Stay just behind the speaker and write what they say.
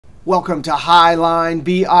Welcome to Highline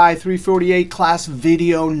BI 348 class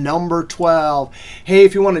video number 12. Hey,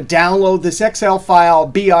 if you want to download this Excel file,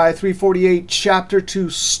 BI 348 Chapter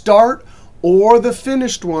 2 Start, or the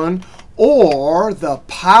finished one, or the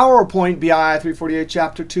PowerPoint BI 348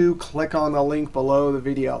 Chapter 2, click on the link below the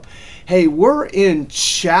video. Hey, we're in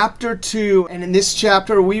Chapter 2, and in this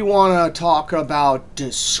chapter, we want to talk about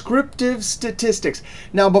descriptive statistics.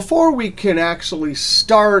 Now, before we can actually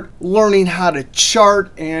start learning how to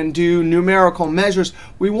chart and do numerical measures,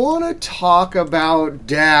 we want to talk about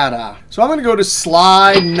data. So I'm going to go to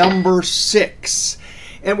slide number 6.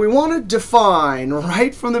 And we want to define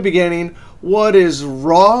right from the beginning what is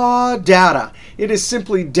raw data. It is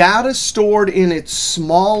simply data stored in its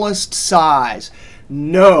smallest size.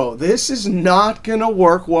 No, this is not going to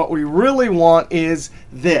work. What we really want is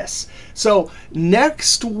this. So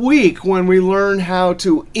next week, when we learn how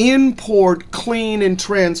to import, clean, and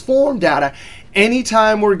transform data,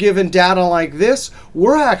 anytime we're given data like this,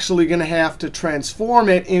 we're actually going to have to transform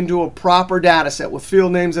it into a proper data set with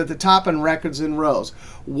field names at the top and records in rows.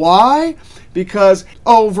 Why? Because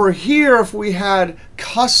over here, if we had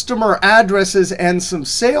customer addresses and some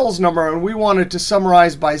sales number and we wanted to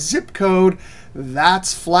summarize by zip code,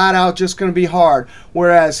 that's flat out just going to be hard.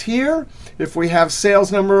 Whereas here, if we have sales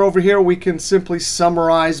number over here, we can simply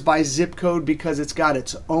summarize by zip code because it's got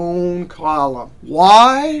its own column.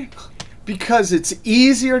 Why? Because it's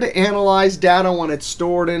easier to analyze data when it's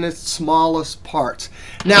stored in its smallest parts.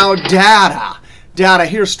 Now, data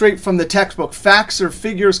here straight from the textbook. Facts or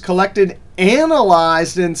figures collected,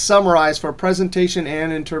 analyzed, and summarized for presentation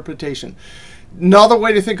and interpretation. Another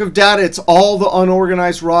way to think of data, it's all the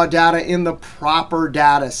unorganized raw data in the proper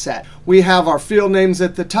data set. We have our field names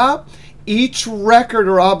at the top. Each record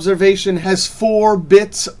or observation has 4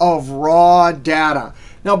 bits of raw data.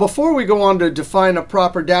 Now, before we go on to define a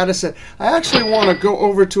proper data set, I actually want to go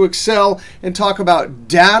over to Excel and talk about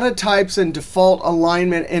data types and default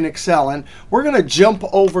alignment in Excel. And we're going to jump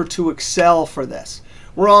over to Excel for this.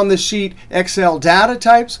 We're on the sheet Excel data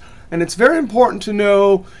types. And it's very important to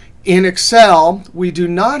know in Excel, we do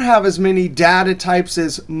not have as many data types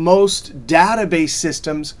as most database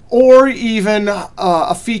systems, or even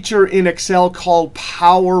a feature in Excel called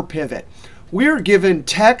Power Pivot. We're given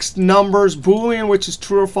text, numbers, Boolean, which is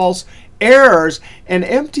true or false, errors, and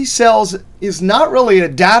empty cells is not really a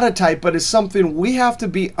data type, but is something we have to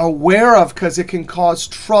be aware of because it can cause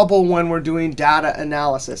trouble when we're doing data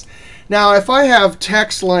analysis. Now, if I have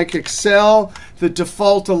text like Excel, the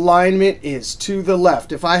default alignment is to the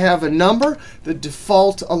left. If I have a number, the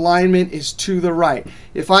default alignment is to the right.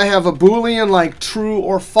 If I have a Boolean like true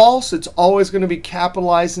or false, it's always going to be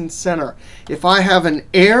capitalized in center. If I have an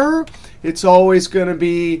error, it's always going to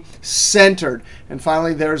be centered. And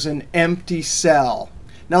finally, there's an empty cell.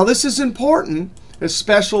 Now, this is important,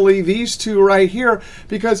 especially these two right here,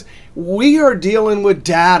 because we are dealing with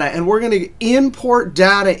data, and we're going to import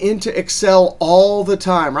data into Excel all the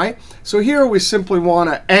time, right? So here we simply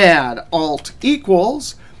want to add Alt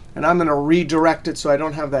equals, and I'm going to redirect it so I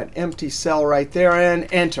don't have that empty cell right there, and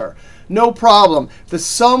enter. No problem. The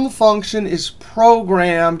sum function is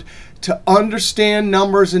programmed to understand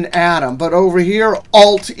numbers and add them. But over here,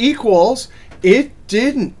 Alt equals, it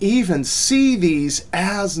didn't even see these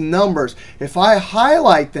as numbers. If I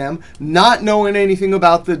highlight them, not knowing anything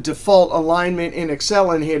about the default alignment in Excel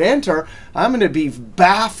and hit Enter, I'm going to be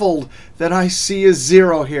baffled that I see a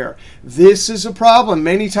 0 here. This is a problem.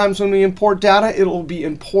 Many times when we import data, it will be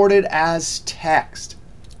imported as text.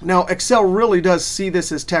 Now, Excel really does see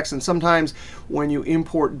this as text, and sometimes when you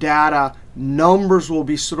import data, numbers will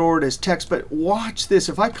be stored as text. But watch this.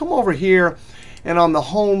 If I come over here and on the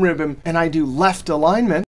home ribbon and I do left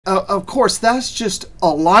alignment, of course, that's just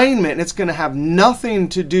alignment. It's going to have nothing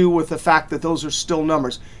to do with the fact that those are still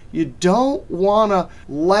numbers. You don't want to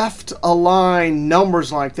left align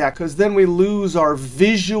numbers like that, because then we lose our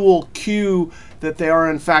visual cue that they are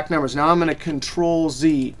in fact numbers. Now I'm going to Control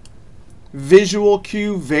Z. Visual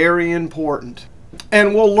cue, very important.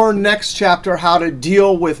 And we'll learn next chapter how to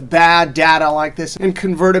deal with bad data like this and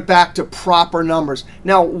convert it back to proper numbers.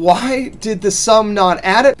 Now, why did the sum not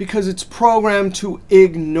add it? Because it's programmed to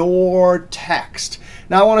ignore text.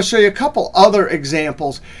 Now, I want to show you a couple other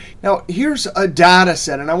examples. Now, here's a data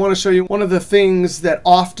set, and I want to show you one of the things that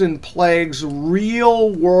often plagues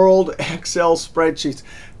real-world Excel spreadsheets.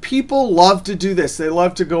 People love to do this. They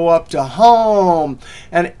love to go up to Home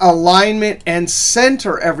and Alignment and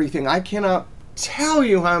center everything. I cannot tell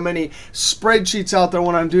you how many spreadsheets out there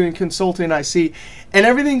when I'm doing consulting I see, and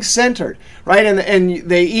everything's centered, right? And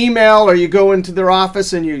they email, or you go into their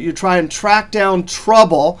office and you try and track down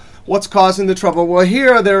trouble. What's causing the trouble? Well,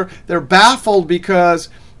 here they're baffled because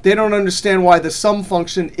They don't understand why the sum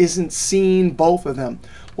function isn't seeing both of them.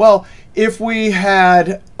 Well, if we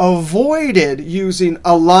had avoided using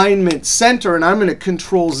alignment center, and I'm going to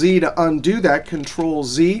Control Z to undo that, Control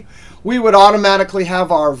Z, we would automatically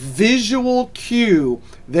have our visual cue.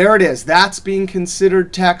 There it is. That's being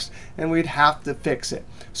considered text, and we'd have to fix it.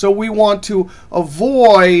 So we want to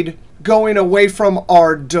avoid going away from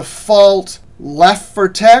our default left for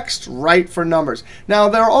text, right for numbers. Now,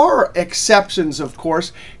 there are exceptions, of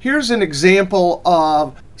course. Here's an example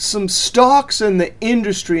of some stocks in the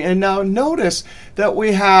industry. And now notice that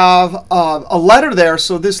we have a letter there.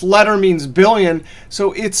 So this letter means billion.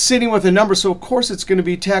 So it's sitting with a number. So, of course, it's going to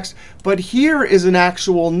be text. But here is an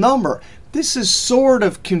actual number. This is sort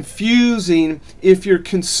of confusing if you're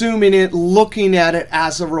consuming it, looking at it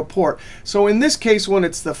as a report. So in this case, when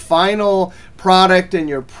it's the final product and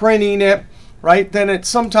you're printing it, right, then it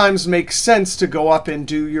sometimes makes sense to go up and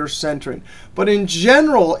do your centering. But in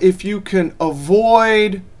general, if you can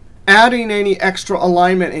avoid adding any extra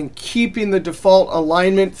alignment and keeping the default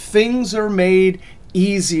alignment, things are made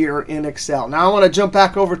easier in Excel. Now I want to jump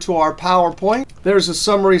back over to our PowerPoint. There's a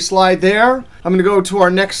summary slide there. I'm going to go to our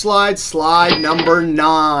next slide, slide number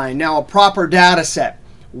 9. Now a proper data set.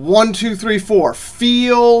 1, 2, 3, 4.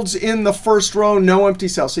 Fields in the first row, no empty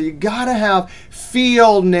cells. So you got to have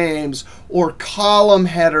field names or column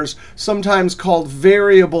headers, sometimes called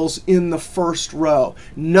variables, in the first row.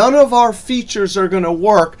 None of our features are going to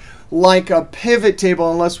work like a pivot table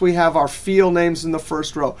unless we have our field names in the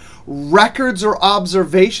first row. Records or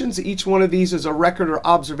observations, each one of these is a record or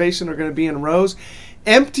observation, are going to be in rows.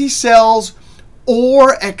 Empty cells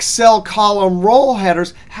or Excel column row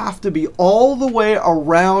headers have to be all the way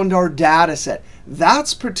around our data set.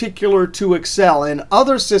 That's particular to Excel. In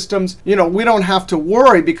other systems, we don't have to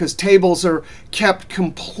worry because tables are kept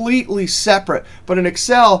completely separate. But in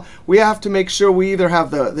Excel, we have to make sure we either have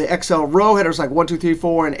the Excel row headers like 1, 2, 3,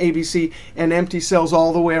 4 and ABC and empty cells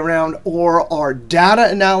all the way around, or our data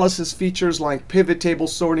analysis features like pivot table,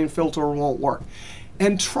 sorting, filter won't work.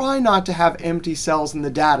 And try not to have empty cells in the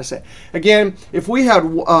data set. Again, if we had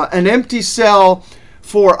an empty cell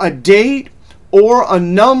for a date or a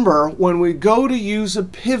number, when we go to use a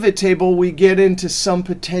pivot table, we get into some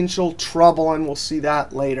potential trouble, and we'll see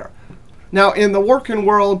that later. Now, in the working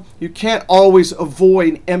world, you can't always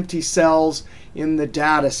avoid empty cells in the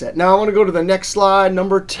data set. Now, I want to go to the next slide,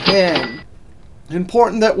 number 10.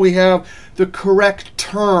 Important that we have the correct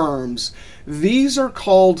terms. These are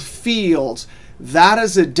called fields. That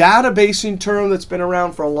is a databasing term that's been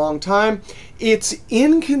around for a long time. It's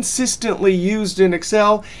inconsistently used in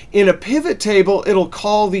Excel. In a pivot table, it'll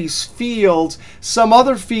call these fields. Some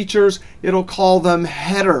other features, it'll call them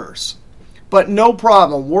headers. But no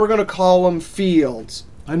problem. We're going to call them fields.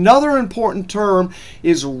 Another important term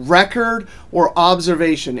is record or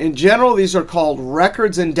observation. In general, these are called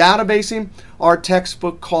records in databasing. Our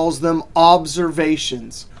textbook calls them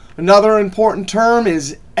observations. Another important term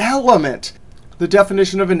is element. The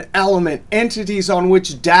definition of an element, entities on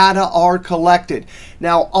which data are collected.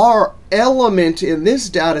 Now, our element in this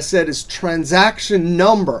data set is transaction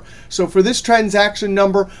number. So for this transaction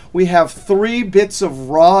number, we have 3 bits of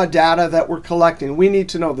raw data that we're collecting. We need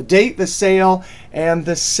to know the date, the sale, and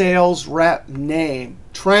the sales rep name.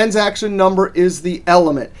 Transaction number is the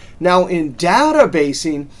element. Now, in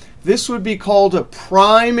databasing, this would be called a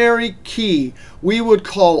primary key. We would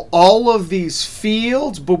call all of these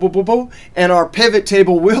fields, boo, boo, boo, boo, and our pivot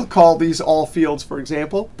table will call these all fields, for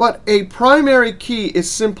example. But a primary key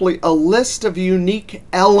is simply a list of unique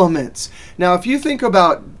elements. Now, if you think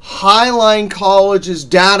about Highline College's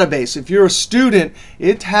database, if you're a student,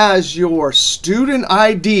 it has your student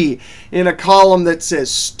ID in a column that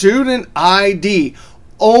says student ID.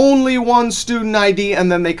 Only one student ID,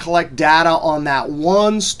 and then they collect data on that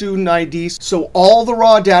one student ID. So all the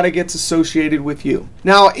raw data gets associated with you.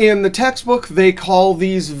 Now, in the textbook, they call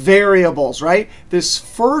these variables, right? This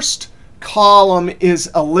first column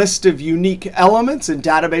is a list of unique elements, in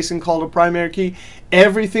databasing called a primary key.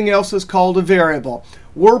 Everything else is called a variable.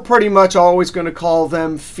 We're pretty much always going to call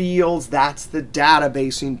them fields. That's the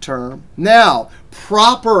databasing term. Now,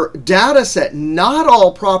 proper data set. Not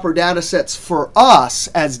all proper data sets for us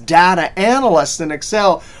as data analysts in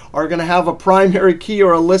Excel are going to have a primary key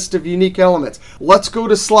or a list of unique elements. Let's go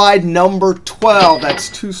to slide number 12. That's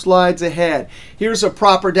 2 slides ahead. Here's a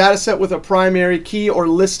proper data set with a primary key or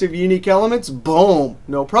list of unique elements. Boom.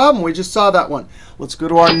 No problem. We just saw that one. Let's go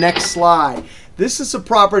to our next slide. This is a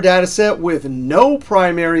proper data set with no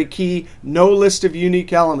primary key, no list of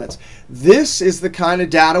unique elements. This is the kind of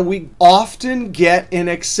data we often get in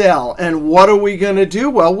Excel. And what are we going to do?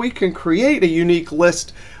 Well, we can create a unique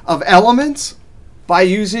list of elements By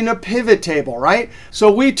using a pivot table, right? So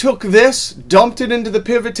we took this, dumped it into the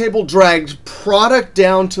pivot table, dragged product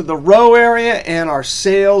down to the row area, and our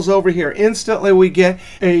sales over here. Instantly, we get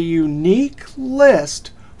a unique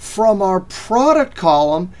list from our product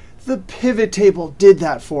column. The pivot table did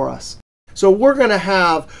that for us. So we're going to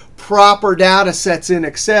have proper data sets in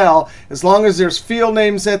Excel as long as there's field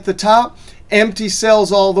names at the top, empty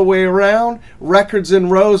cells all the way around, records in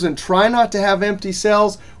rows, and try not to have empty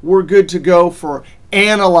cells. We're good to go for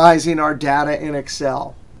analyzing our data in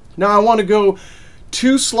Excel. Now I want to go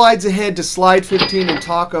 2 slides ahead to slide 15 and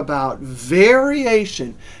talk about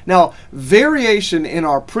variation. Now, variation in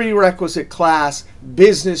our prerequisite class,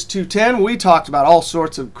 Business 210, we talked about all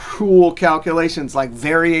sorts of cool calculations like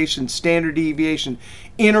variation, standard deviation,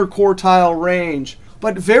 interquartile range.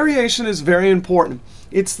 But variation is very important.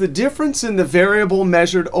 It's the difference in the variable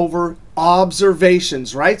measured over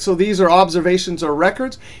observations, right? So these are observations or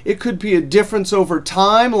records. It could be a difference over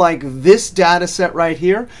time, like this data set right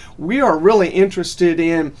here. We are really interested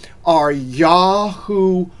in our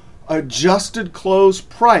Yahoo adjusted close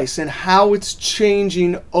price and how it's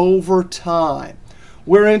changing over time.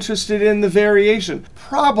 We're interested in the variation.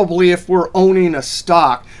 Probably if we're owning a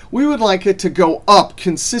stock, we would like it to go up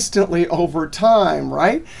consistently over time,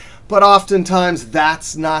 right? But oftentimes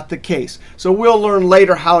that's not the case. So we'll learn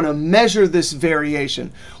later how to measure this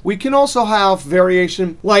variation. We can also have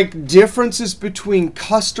variation like differences between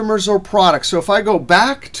customers or products. So if I go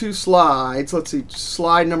back 2 slides, let's see,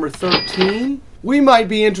 slide number 13. We might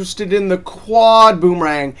be interested in the quad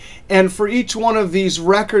boomerang. And for each one of these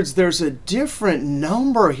records, there's a different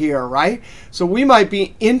number here, right? So we might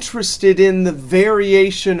be interested in the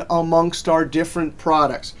variation amongst our different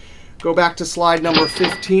products. Go back to slide number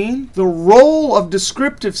 15. The role of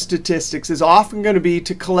descriptive statistics is often going to be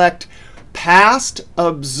to collect past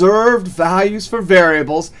observed values for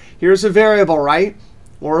variables. Here's a variable, right?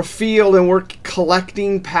 Or a field, and we're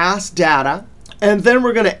collecting past data. And then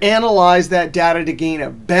we're going to analyze that data to gain a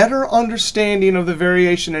better understanding of the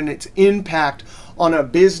variation and its impact on a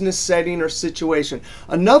business setting or situation.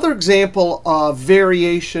 Another example of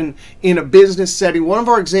variation in a business setting, one of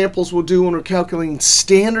our examples we'll do when we're calculating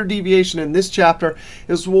standard deviation in this chapter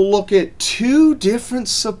is we'll look at 2 different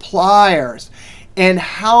suppliers and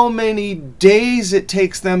how many days it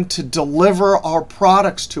takes them to deliver our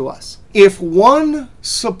products to us. If one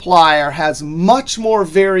supplier has much more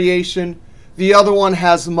variation, the other one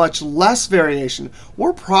has much less variation,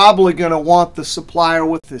 we're probably going to want the supplier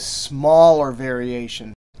with the smaller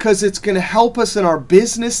variation because it's going to help us in our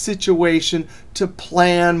business situation to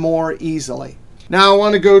plan more easily. Now I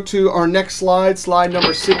want to go to our next slide, slide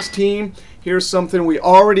number 16. Here's something we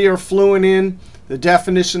already are fluent in, the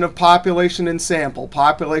definition of population and sample.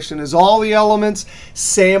 Population is all the elements.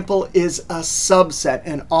 Sample is a subset,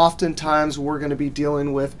 and oftentimes we're going to be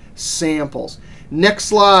dealing with samples. Next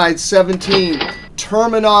slide, 17,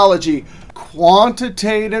 terminology,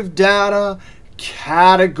 quantitative data,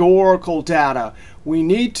 categorical data. We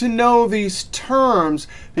need to know these terms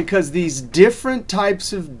because these different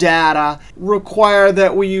types of data require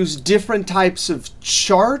that we use different types of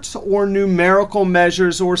charts or numerical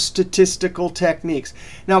measures or statistical techniques.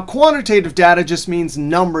 Now, quantitative data just means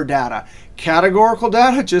number data. Categorical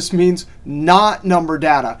data just means not number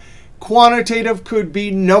data. Quantitative could be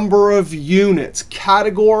number of units.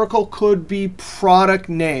 Categorical could be product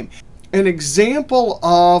name. An example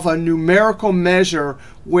of a numerical measure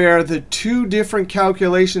where the 2 different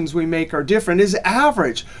calculations we make are different is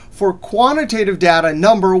average. For quantitative data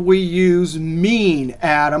number, we use mean,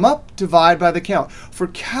 add them up, divide by the count. For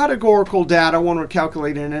categorical data, when we're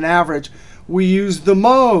calculating an average, we use the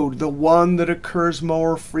mode, the one that occurs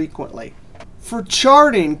more frequently. For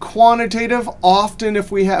charting, quantitative, often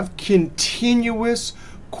if we have continuous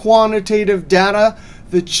quantitative data,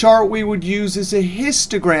 the chart we would use is a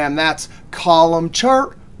histogram. That's column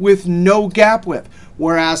chart with no gap width.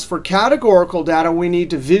 Whereas for categorical data, we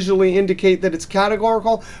need to visually indicate that it's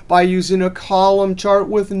categorical by using a column chart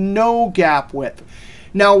with no gap width.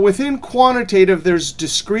 Now, within quantitative, there's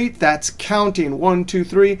discrete, that's counting, 1, 2,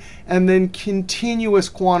 3, and then continuous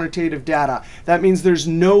quantitative data. That means there's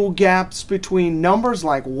no gaps between numbers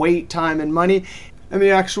like weight, time, and money. And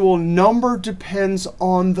the actual number depends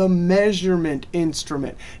on the measurement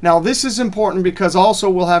instrument. Now, this is important because also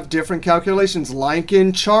we'll have different calculations, like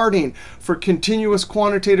in charting. For continuous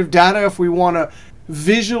quantitative data, if we want to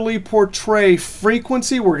visually portray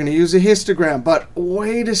frequency, we're going to use a histogram. But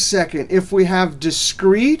wait a second. If we have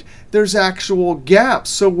discrete, there's actual gaps.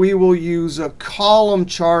 So we will use a column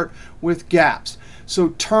chart with gaps.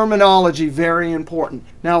 So terminology, very important.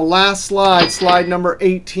 Now, last slide, slide number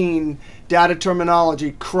 18. Data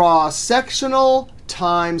terminology, cross-sectional,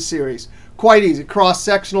 time series. Quite easy.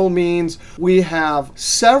 Cross-sectional means we have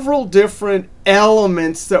several different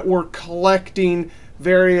elements that we're collecting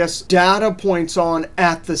various data points on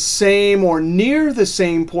at the same or near the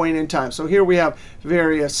same point in time. So here we have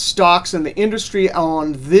various stocks in the industry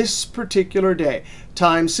on this particular day.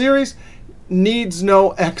 Time series needs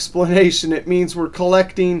no explanation. It means we're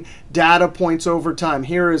collecting data points over time.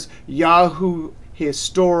 Here is Yahoo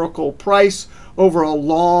historical price over a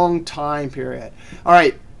long time period. All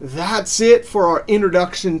right, that's it for our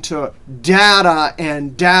introduction to data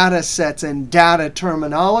and data sets and data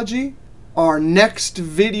terminology. Our next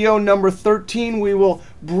video, number 13, we will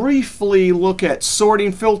briefly look at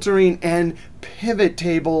sorting, filtering, and pivot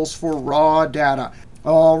tables for raw data.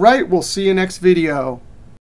 All right, we'll see you next video.